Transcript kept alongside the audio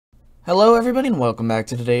Hello everybody and welcome back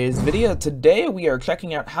to today's video. Today we are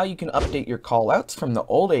checking out how you can update your callouts from the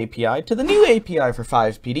old API to the new API for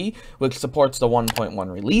FivePD, which supports the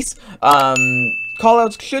 1.1 release.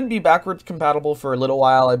 Callouts should be backwards compatible for a little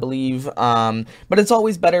while, I believe, but it's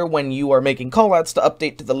always better when you are making callouts to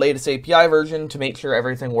update to the latest API version to make sure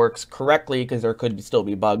everything works correctly, because there could still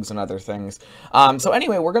be bugs and other things. So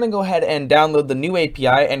anyway, we're going to go ahead and download the new API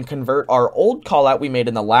and convert our old callout we made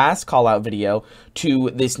in the last callout video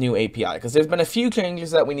to this new API, because there's been a few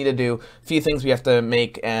changes that we need to do, a few things we have to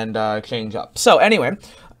make and change up. So anyway,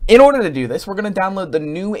 in order to do this, we're going to download the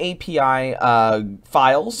new API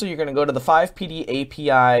file. So you're going to go to the FivePD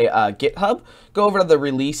API GitHub, go over to the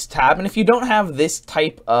release tab, and if you don't have this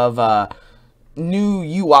type of new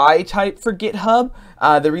UI type for GitHub,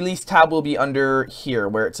 the release tab will be under here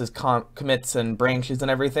where it says commits and branches and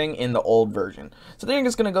everything in the old version. So then you're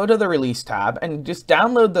just going to go to the release tab and just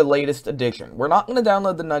download the latest edition. We're not going to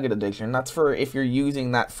download the Nugget edition. That's for if you're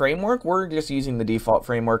using that framework. We're just using the default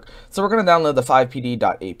framework. So we're going to download the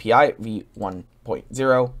FivePD.API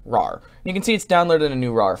V1.0 RAR. You can see it's downloaded a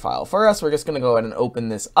new RAR file. For us, we're just going to go ahead and open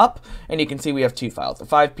this up, and you can see we have two files, the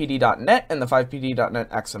FivePD.net and the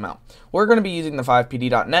FivePD.net XML. We're going to be using the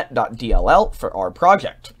FivePD.net.dll for our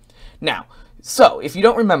project. Now, so if you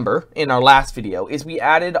don't remember, in our last video, is we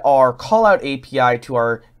added our callout API to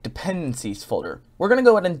our dependencies folder. We're going to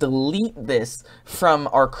go ahead and delete this from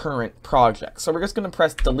our current project. So we're just going to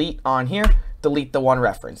press delete on here, delete the one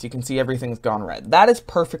reference. You can see everything's gone red. That is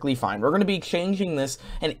perfectly fine. We're going to be changing this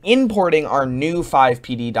and importing our new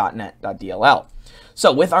FivePD.net.dll.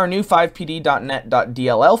 So with our new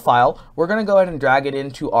FivePD.net.dll file, we're going to go ahead and drag it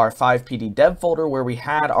into our FivePD dev folder where we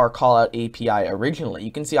had our callout API originally.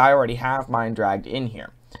 You can see I already have mine dragged in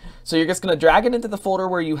here. So you're just going to drag it into the folder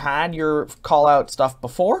where you had your callout stuff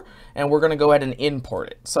before, and we're going to go ahead and import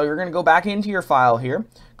it. So you're going to go back into your file here,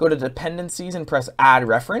 go to dependencies and press add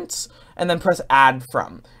reference, and then press add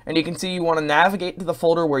from. And you can see you want to navigate to the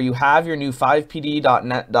folder where you have your new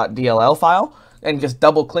FivePD.net.dll file, and just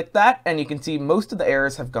double click that, and you can see most of the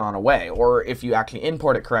errors have gone away, or if you actually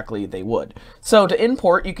import it correctly, they would. So to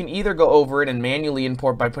import, you can either go over it and manually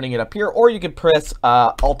import by putting it up here, or you could press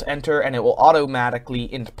Alt-Enter and it will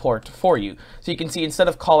automatically import for you. So you can see instead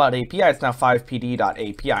of callout API, it's now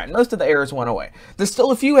FivePD.API, and most of the errors went away. There's still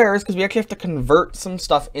a few errors because we actually have to convert some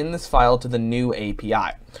stuff in this file to the new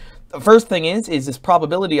API. The first thing is this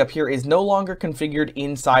probability up here is no longer configured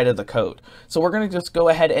inside of the code. So we're going to just go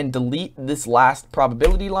ahead and delete this last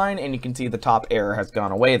probability line, and you can see the top error has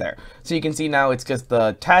gone away there. So you can see now it's just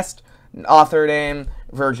the test, author name,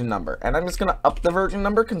 version number. And I'm just going to up the version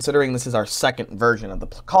number considering this is our second version of the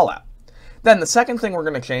callout. Then the second thing we're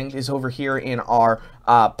going to change is over here in our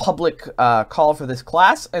public call for this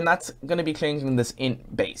class, and that's going to be changing this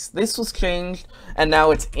int base. This was changed, and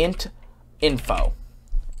now it's int info.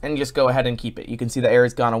 And just go ahead and keep it. You can see the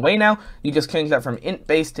error's gone away now. You just change that from int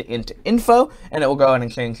base to int info, and it will go ahead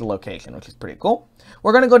and change the location, which is pretty cool.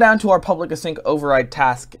 We're going to go down to our public async override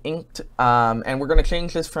task int, and we're going to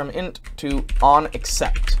change this from int to on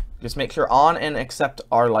accept. Just make sure on and accept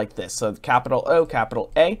are like this. So capital O,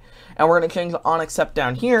 capital A, and we're going to change the on accept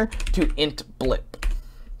down here to int blip.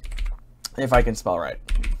 If I can spell right.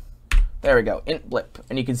 There we go, int blip.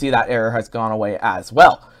 And you can see that error has gone away as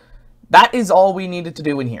well. That is all we needed to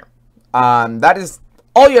do in here. That is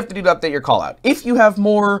all you have to do to update your callout. If you have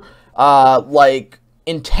more like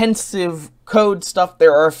intensive code stuff,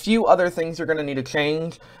 there are a few other things you're going to need to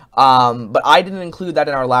change. But I didn't include that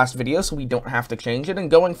in our last video, so we don't have to change it.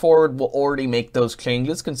 And going forward, we'll already make those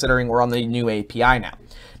changes considering we're on the new API now.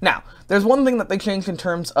 Now, there's one thing that they changed in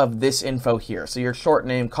terms of this info here. So your short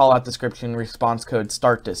name, callout description, response code,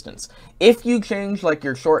 start distance. If you change like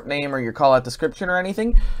your short name or your callout description or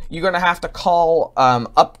anything, you're going to have to call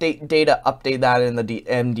update data, update that in the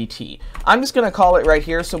MDT. I'm just going to call it right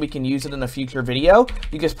here so we can use it in a future video.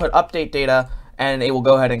 You just put update data, and it will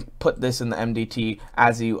go ahead and put this in the MDT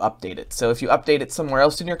as you update it. So if you update it somewhere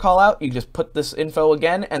else in your callout, you just put this info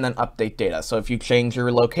again and then update data. So if you change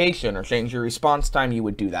your location or change your response time, you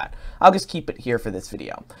would do that. I'll just keep it here for this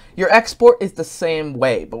video. Your export is the same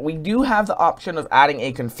way, but we do have the option of adding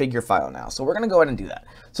a configure file now. So we're going to go ahead and do that.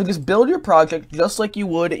 So just build your project just like you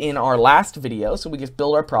would in our last video. So we just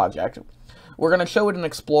build our project. We're going to show it in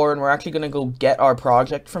Explorer, and we're actually going to go get our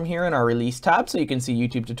project from here in our release tab, so you can see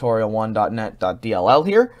YouTube tutorial1.net.dll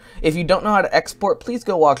here. If you don't know how to export, please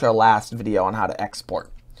go watch our last video on how to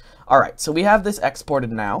export. Alright, so we have this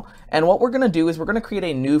exported now, and what we're going to do is we're going to create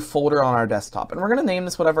a new folder on our desktop, and we're going to name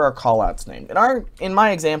this whatever our callout's named. In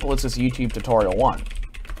my example, it's just YouTube tutorial 1.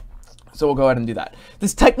 So we'll go ahead and do that.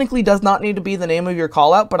 This technically does not need to be the name of your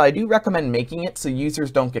callout, but I do recommend making it so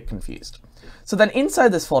users don't get confused. So then inside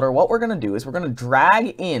this folder, what we're going to do is we're going to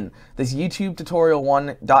drag in this YouTube tutorial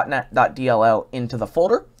 1.net.dll into the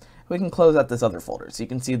folder. We can close out this other folder. So you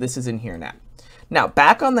can see this is in here now. Now,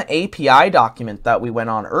 back on the API document that we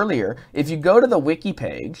went on earlier, if you go to the wiki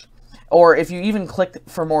page, or if you even click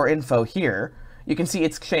for more info here, you can see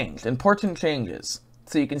it's changed. Important changes.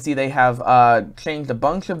 So you can see they have changed a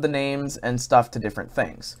bunch of the names and stuff to different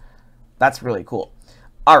things. That's really cool.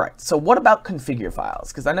 Alright, so what about configure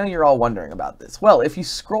files? Because I know you're all wondering about this. Well, if you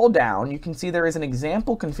scroll down, you can see there is an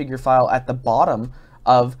example configure file at the bottom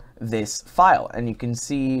of this file, and you can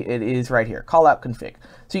see it is right here, callout config.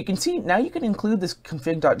 So you can see now you can include this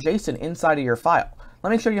config.json inside of your file. Let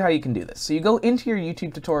me show you how you can do this. So you go into your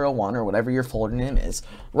YouTube tutorial 1 or whatever your folder name is,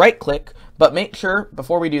 right click, but make sure,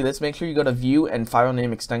 before we do this, make sure you go to view and file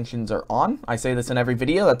name extensions are on. I say this in every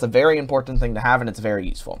video. That's a very important thing to have, and it's very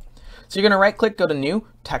useful. So you're going to right click, go to new,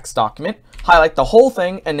 text document, highlight the whole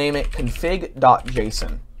thing and name it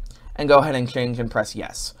config.json, and go ahead and change and press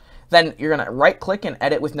yes. Then you're going to right click and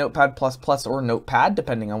edit with Notepad++ or Notepad,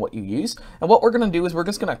 depending on what you use. And what we're going to do is we're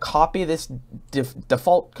just going to copy this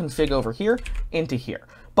default config over here into here.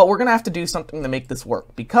 But we're going to have to do something to make this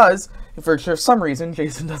work, because if for some reason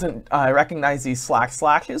JSON doesn't recognize these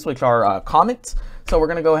slashes, which are comments. So we're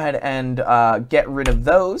going to go ahead and get rid of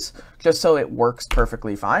those just so it works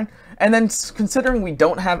perfectly fine. And then considering we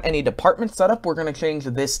don't have any department set up, we're going to change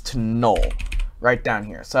this to null right down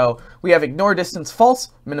here. So we have ignore distance false,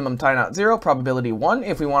 minimum timeout 0, probability 1.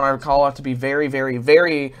 If we want our callout to be very, very,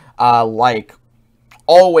 very like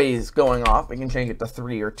always going off, we can change it to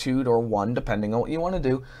 3 or 2 or 1, depending on what you want to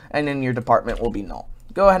do. And then your department will be null.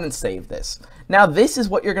 Go ahead and save this. Now this is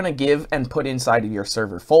what you're going to give and put inside of your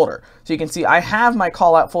server folder. So you can see I have my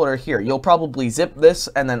callout folder here. You'll probably zip this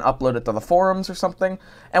and then upload it to the forums or something.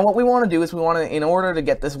 And what we want to do is we want to, in order to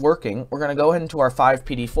get this working, we're going to go ahead into our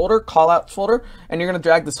FivePD folder, callout folder, and you're going to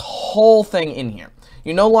drag this whole thing in here.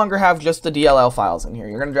 You no longer have just the DLL files in here.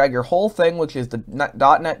 You're going to drag your whole thing, which is the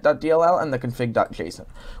 .net.dll and the config.json.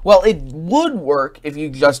 Well, it would work if you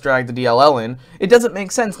just drag the DLL in. It doesn't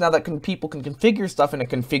make sense now that people can configure stuff in a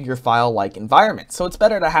configure file-like environment. So it's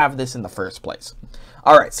better to have this in the first place.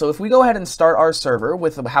 Alright, so if we go ahead and start our server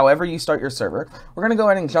with however you start your server, we're going to go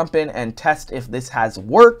ahead and jump in and test if this has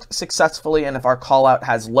worked successfully and if our callout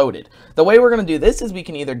has loaded. The way we're going to do this is we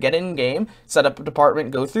can either get in game, set up a department,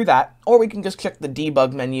 go through that, or we can just check the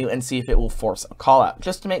debug menu and see if it will force a callout,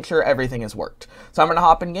 just to make sure everything has worked. So I'm going to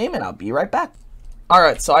hop in game and I'll be right back.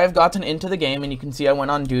 Alright, so I have gotten into the game, and you can see I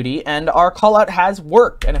went on duty, and our callout has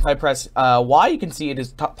worked. And if I press Y, you can see it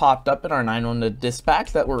is popped up in our 911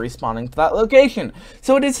 dispatch that we're responding to that location.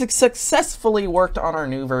 So it has successfully worked on our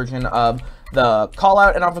new version of the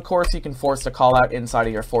callout, and of course you can force the callout inside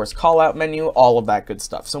of your force callout menu, all of that good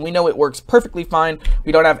stuff. So we know it works perfectly fine.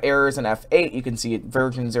 We don't have errors in F8. You can see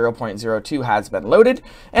version 0.02 has been loaded.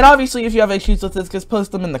 And obviously if you have issues with this, just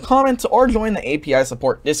post them in the comments or join the API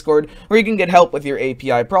support Discord where you can get help with your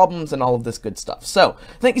API problems and all of this good stuff. So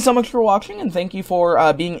thank you so much for watching, and thank you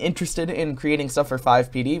for being interested in creating stuff for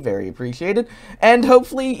FivePD. Very appreciated. And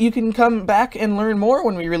hopefully you can come back and learn more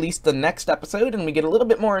when we release the next episode and we get a little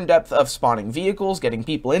bit more in depth of spawning vehicles, getting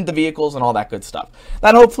people into vehicles, and all that good stuff.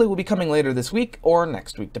 That hopefully will be coming later this week or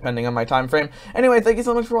next week, depending on my time frame. Anyway, thank you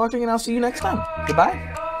so much for watching, and I'll see you next time.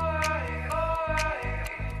 Goodbye.